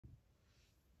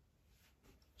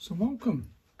So welcome.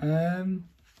 I know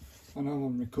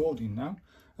I'm recording now.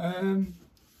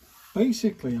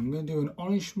 Basically, I'm going to do an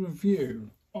honest review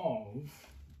of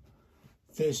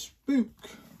this book.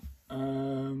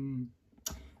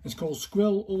 It's called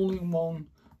SQL All-In-One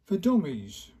for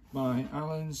Dummies by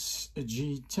Alan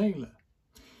G. Taylor.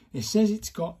 It says it's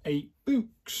got 8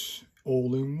 books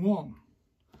all in one.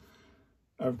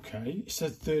 Okay, it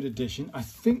says 3rd edition. I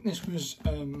think this was,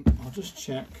 I'll just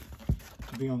check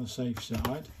to be on the safe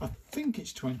side. I think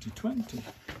it's 2020.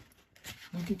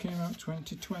 I think it came out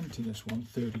 2020, this one,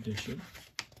 3rd edition.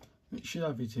 It should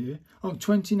have it here. Oh,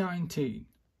 2019.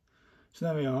 So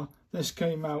there we are. This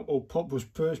came out, or was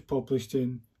first published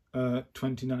in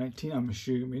 2019, I'm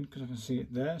assuming, because I can see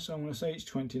it there. So I'm going to say it's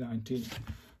 2019.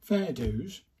 Fair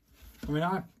dues. I mean,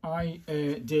 I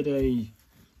did a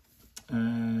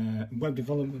web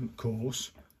development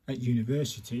course at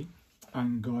university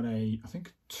and got I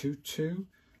think 2-2,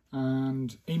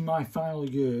 and in my final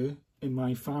year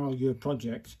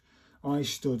project I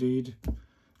studied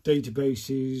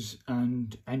databases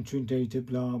and entering data,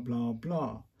 blah blah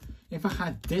blah. If I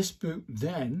had this book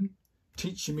then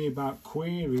teaching me about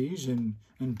queries and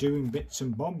doing bits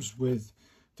and bobs with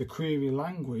the query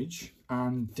language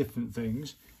and different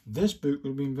things, this book would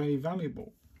have been very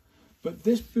valuable. But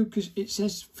this book it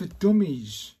says for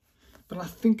dummies, but I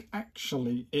think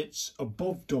actually it's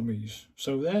above dummies.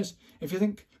 So there's, if you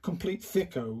think complete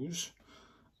thickos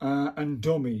and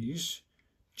dummies,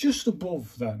 just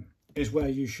above them is where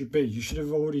you should be. You should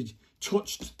have already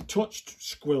touched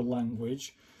SQL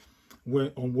language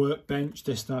on Workbench,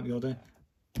 this, that, the other.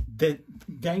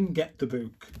 Then get the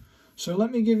book. So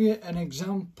let me give you an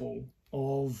example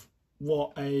of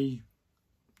what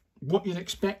you'd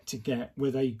expect to get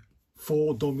with a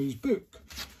for dummies book.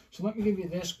 So let me give you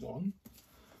this one.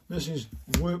 This is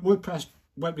WordPress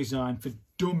web design for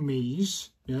dummies,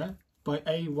 yeah, by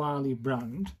A. Wiley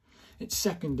Brand. It's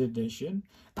 2nd edition.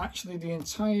 Actually, the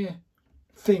entire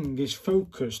thing is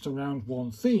focused around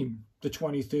one theme, the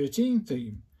 2013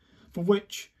 theme, for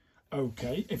which,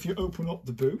 okay, if you open up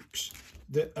the books,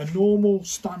 a normal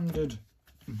standard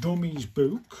dummies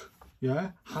book,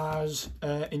 yeah, has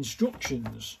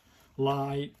instructions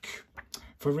like,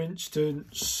 for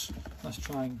instance, let's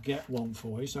try and get one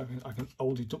for you so I can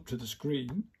hold it up to the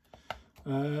screen.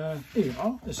 Here you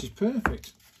are. This is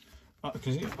perfect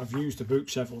because I've used the book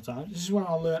several times. This is where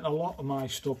I learnt a lot of my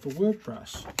stuff for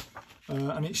WordPress,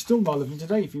 and it's still relevant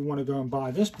today. If you want to go and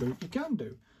buy this book, you can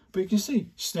do. But you can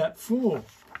see step 4.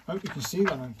 I hope you can see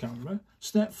that on camera.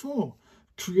 Step 4.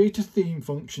 Create a theme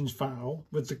functions file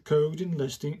with the code in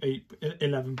listing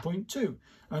 11.2,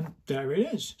 and there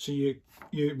it is. So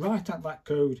you write out that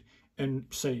code and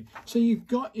save. So you've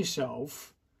got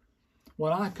yourself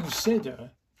what I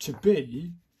consider to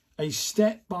be a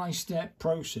step-by-step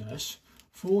process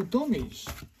for dummies.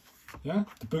 Yeah,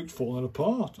 the book's falling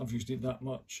apart. I've used it that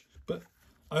much, but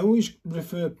I always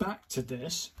refer back to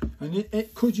this. And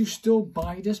could you still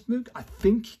buy this book? I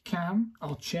think you can.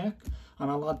 I'll check. And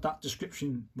I'll add that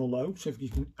description below, so if you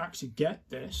can actually get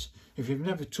this, if you've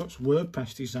never touched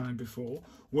WordPress design before,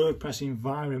 WordPress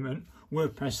environment,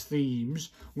 WordPress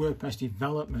themes, WordPress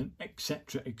development,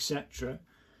 etc, etc,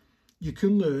 you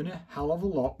can learn a hell of a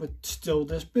lot with still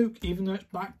this book, even though it's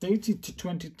backdated to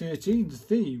 2013, the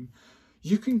theme.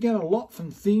 You can get a lot from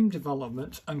theme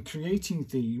development and creating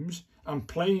themes and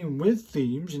playing with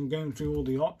themes and going through all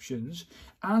the options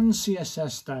and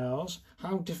CSS styles,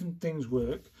 how different things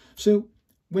work. So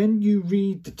when you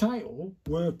read the title,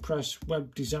 WordPress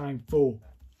Web Design for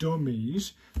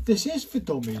Dummies, this is for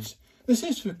dummies.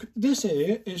 This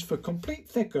here is for complete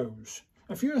thickos.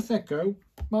 If you're a thicko,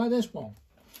 buy this one.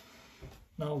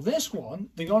 Now this one,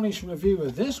 the honest review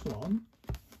of this one,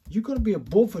 you've got to be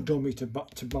above a dummy to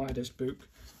buy this book.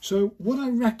 So would I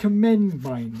recommend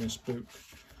buying this book?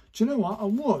 Do you know what? I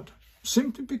would,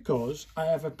 simply because I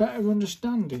have a better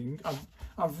understanding.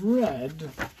 I've read,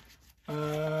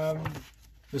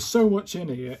 there's so much in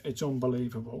here, it's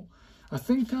unbelievable. I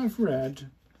think I've read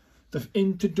the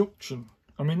introduction.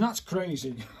 I mean, that's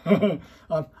crazy.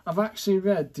 I've actually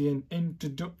read the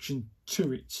introduction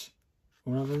to it.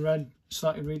 Or I've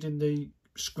started reading the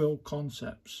SQL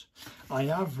concepts.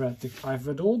 I've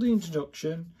read all the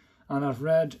introduction, and I've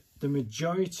read the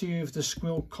majority of the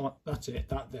SQL that's it,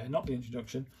 that there, not the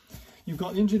introduction. You've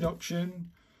got the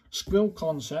introduction, SQL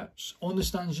concepts,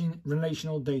 understanding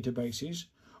relational databases,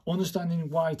 understanding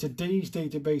why today's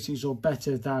databases are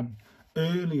better than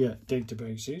earlier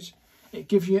databases. It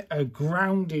gives you a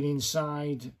grounding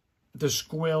inside the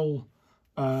SQL,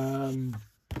 the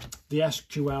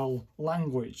SQL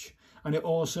language, and it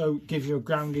also gives you a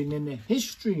grounding in the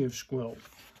history of SQL.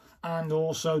 and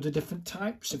also the different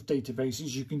types of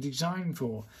databases you can design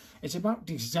for. It's about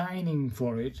designing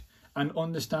for it and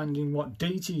understanding what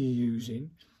data you're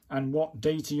using and what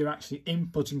data you're actually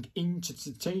inputting into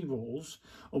the tables,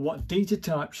 or what data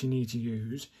types you need to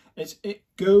use. It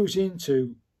goes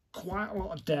into quite a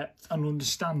lot of depth and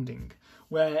understanding,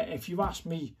 where if you asked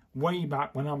me way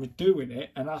back when I was doing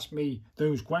it and asked me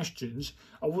those questions,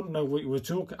 I wouldn't know what you were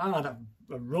talking. I had a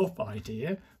rough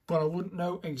idea, but I wouldn't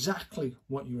know exactly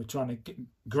what you were trying to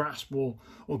grasp or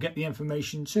get the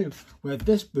information to, where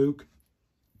this book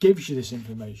gives you this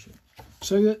information.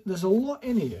 So there's a lot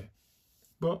in here.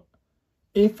 But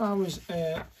if I was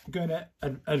going to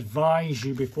advise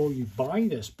you before you buy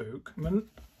this book, I mean,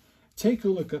 take a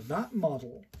look at that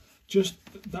model. Just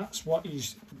that's what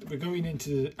we're going into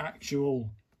the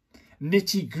actual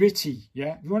nitty gritty.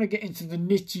 Yeah, you want to get into the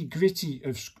nitty gritty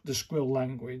of the SQL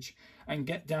language and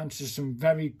get down to some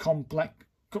very complex.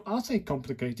 I'll say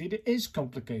complicated. It is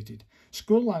complicated.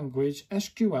 SQL language,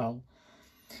 SQL,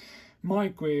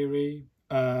 MyQuery,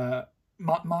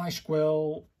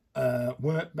 MySQL,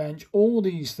 Workbench. All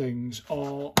these things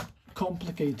are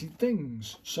complicated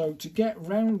things. So to get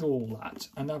around all that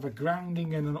and have a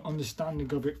grounding and an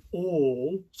understanding of it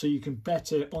all, so you can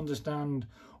better understand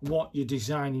what you're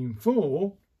designing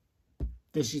for,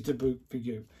 this is the book for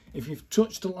you. If you've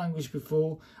touched the language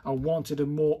before and wanted a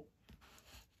more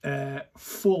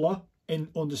fuller in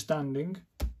understanding,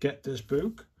 get this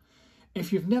book.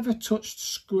 If you've never touched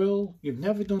SQL, you've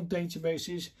never done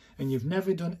databases, and you've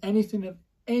never done anything of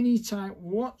any type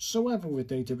whatsoever with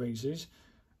databases,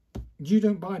 you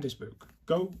don't buy this book.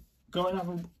 Go and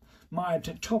have my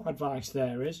top advice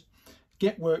there is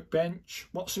get Workbench,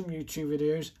 watch some YouTube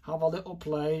videos, have a little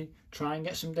play, try and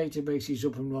get some databases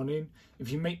up and running.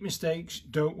 If you make mistakes,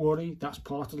 don't worry, that's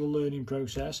part of the learning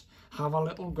process. Have a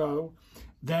little go.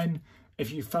 Then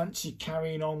if you fancy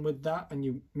carrying on with that and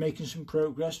you're making some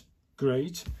progress,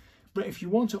 great. But if you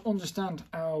want to understand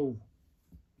how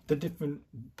the different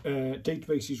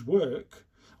databases work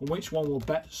and which one will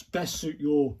best suit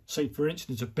your, say for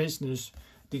instance, a business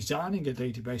designing a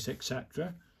database,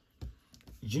 etc.,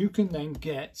 you can then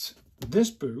get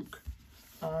this book.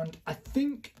 And I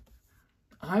think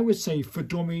I would say for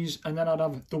dummies, and then I'd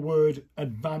have the word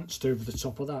advanced over the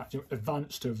top of that,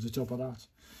 advanced over the top of that.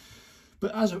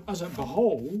 But as a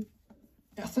whole,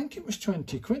 I think it was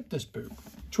 20 quid, this book.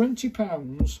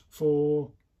 £20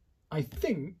 for, I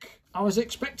think, I was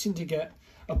expecting to get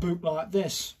a book like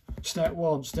this, step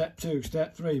 1, step 2,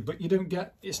 step 3, but you don't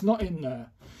get, it's not in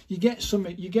there. You get some,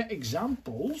 you get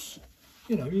examples,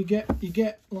 you know, you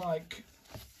get like,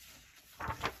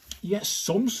 you get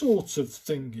some sort of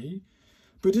thingy,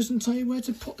 but it doesn't tell you where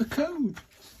to put the code.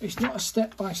 It's not a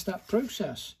step-by-step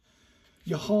process.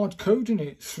 You're hard coding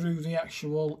it through the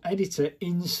actual editor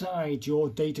inside your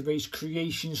database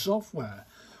creation software,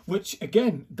 which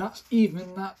again, that's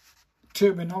even that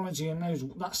terminology and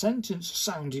that sentence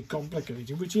sounded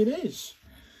complicated, which it is.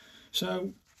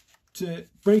 So to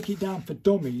break it down for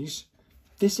dummies,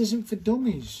 this isn't for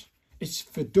dummies. It's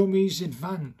for dummies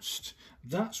advanced.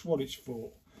 That's what it's for.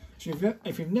 So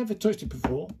if you've never touched it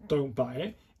before, don't buy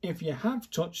it. If you have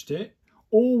touched it,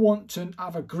 or want to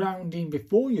have a grounding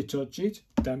before you touch it,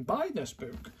 then buy this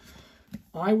book.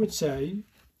 I would say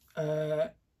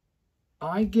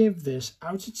I give this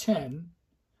out of 10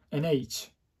 an 8.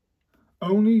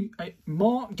 Only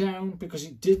marked down because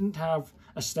it didn't have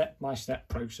a step-by-step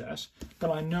process,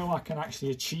 but I know I can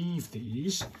actually achieve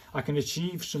these. I can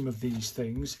achieve some of these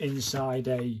things inside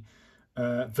a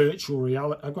virtual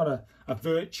reality. I've got a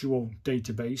virtual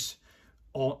database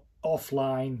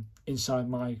offline inside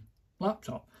my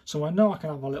laptop, so I know I can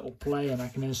have a little play and I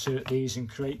can insert these and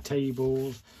create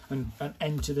tables and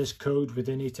enter this code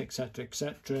within it, etc,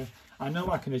 etc. I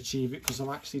know I can achieve it because I've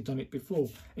actually done it before.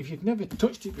 If you've never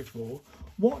touched it before,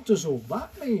 what does all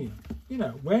that mean? You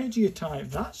know, where do you type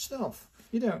that stuff?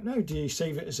 You don't know. Do you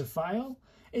save it as a file?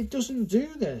 It doesn't do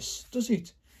this, does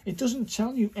it? It doesn't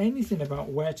tell you anything about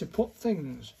where to put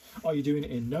things. Are you doing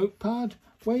it in Notepad?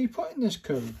 Where are you putting this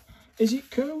code? Is it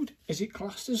code? Is it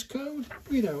classed as code?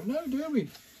 We don't know, do we?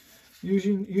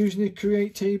 Using the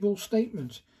create table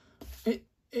statement.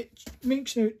 It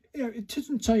makes no, you know, it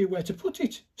doesn't tell you where to put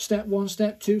it. Step 1,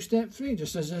 step 2, step 3,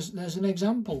 just as there's an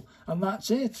example, and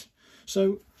that's it.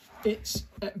 So it's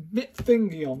a bit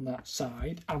thingy on that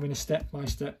side, having a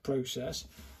step-by-step process,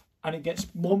 and it gets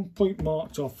 1 point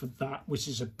marked off for that, which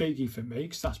is a biggie for me,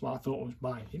 because that's what I thought I was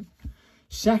buying.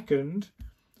 Second,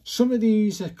 some of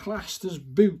these are classed as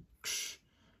books.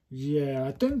 Yeah,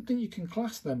 I don't think you can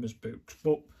class them as books,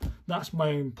 but that's my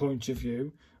own point of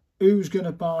view. Who's going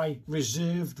to buy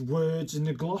reserved words in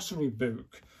the glossary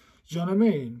book? Do you know what I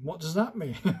mean? What does that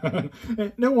mean?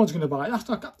 No one's going to buy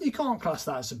it. You can't class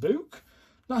that as a book.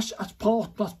 That's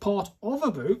part of a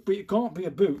book, but it can't be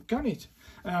a book, can it?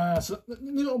 So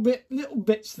little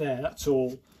bits there. That's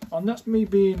all, and that's me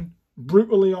being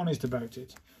brutally honest about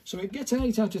it. So it gets an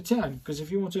 8 out of 10 because if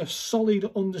you want a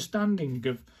solid understanding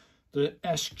of the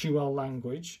SQL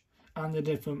language and the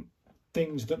different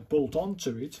things that bolt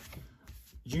onto it,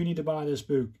 you need to buy this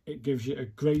book. It gives you a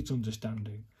great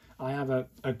understanding. I have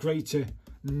a greater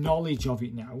knowledge of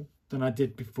it now than I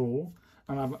did before,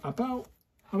 and I'm about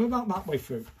that way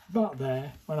through, about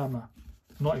there. Where am I?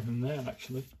 Not even there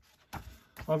actually.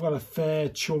 I've got a fair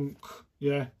chunk,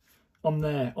 yeah, on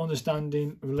there.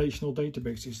 Understanding relational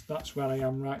databases. That's where I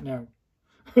am right now.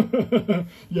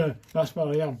 Yeah, that's where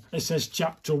I am. It says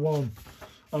chapter 1,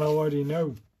 and I already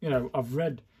know. You know, I've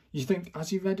read. You think, has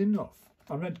he read enough?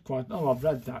 I've read I've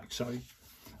read that. Sorry,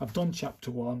 I've done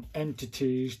chapter 1,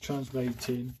 entities,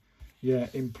 translating, yeah,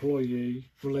 employee,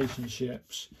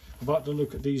 relationships. I've had to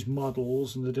look at these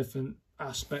models and the different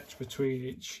aspects between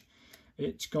each.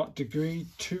 It's got degree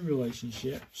 2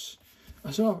 relationships.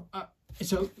 So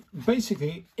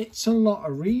basically it's a lot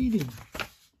of reading.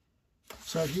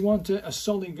 So if you want a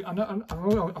solid,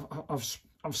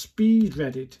 I've speed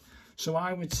read it. So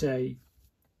I would say,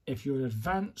 if you're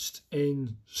advanced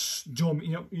in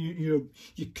dummy, you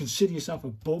consider yourself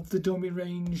above the dummy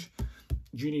range,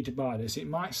 you need to buy this. It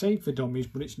might say for dummies,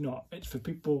 but it's not. It's for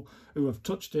people who have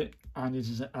touched it and it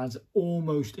has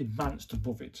almost advanced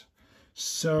above it.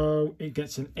 So it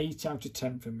gets an 8 out of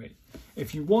 10 from me.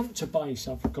 If you want to buy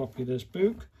yourself a copy of this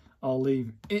book, I'll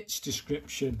leave its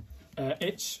description,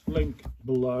 its link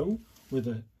below with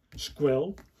a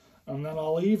squill, and then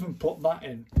I'll even put that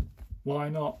in. Why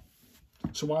not?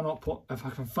 So why not put, if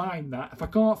I can find that, if I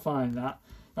can't find that,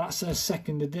 that's a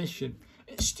 2nd edition.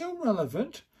 It's still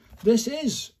relevant. This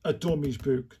is a dummies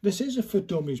book. This is a for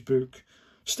dummies book.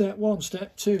 Step 1,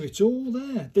 step 2, it's all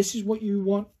there. This is what you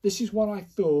want. This is what I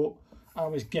thought I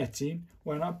was getting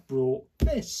when I brought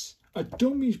this. A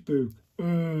dummies book.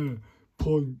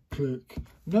 Point click.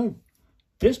 No,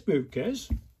 this book is,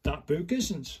 that book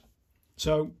isn't.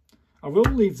 So I will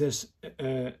leave this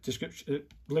description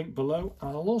link below, and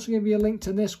I'll also give you a link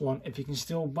to this one if you can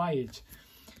still buy it.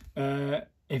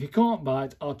 If you can't buy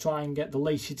it, I'll try and get the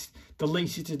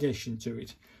latest edition to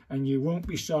it, and you won't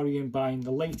be sorry in buying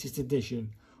the latest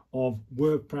edition of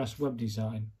WordPress web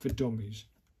design for dummies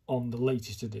on the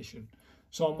latest edition.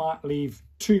 So I might leave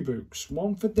 2 books,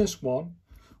 one for this one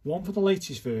for the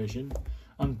latest version,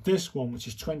 and this one, which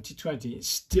is 2020. It's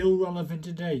still relevant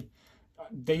today.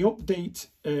 They update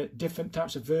different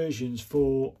types of versions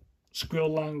for SQL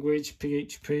language,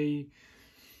 PHP.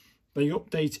 They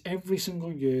update every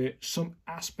single year some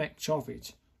aspects of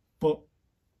it. But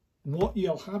what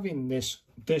you'll have in this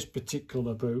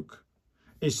particular book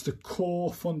is the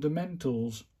core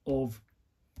fundamentals of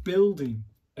building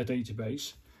a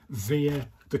database via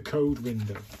the code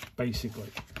window, basically.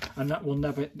 And that will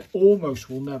never, almost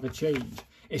will never change.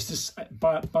 It's just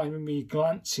by me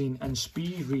glancing and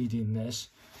speed reading this,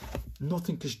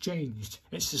 nothing has changed.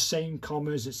 It's the same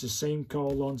commas, it's the same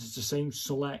colons, it's the same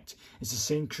select, it's the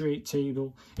same create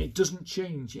table. It doesn't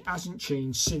change. It hasn't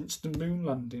changed since the moon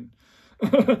landing.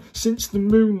 Since the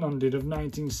moon landing of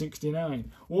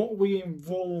 1969. What we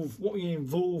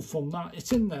evolved from that,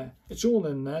 it's in there. It's all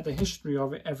in there. The history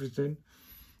of it, everything.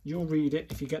 You'll read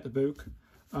it if you get the book.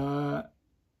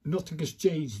 Nothing has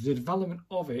changed. The development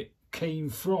of it came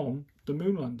from the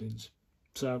moon landings.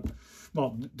 So,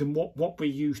 well, than what we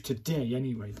use today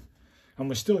anyway. And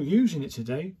we're still using it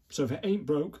today. So if it ain't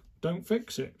broke, don't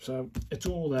fix it. So it's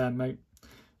all there, mate.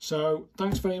 So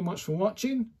thanks very much for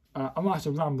watching. I might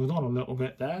have rambled on a little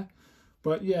bit there.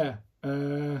 But yeah,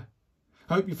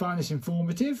 hope you find this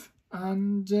informative.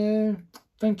 And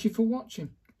thank you for watching.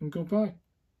 And goodbye.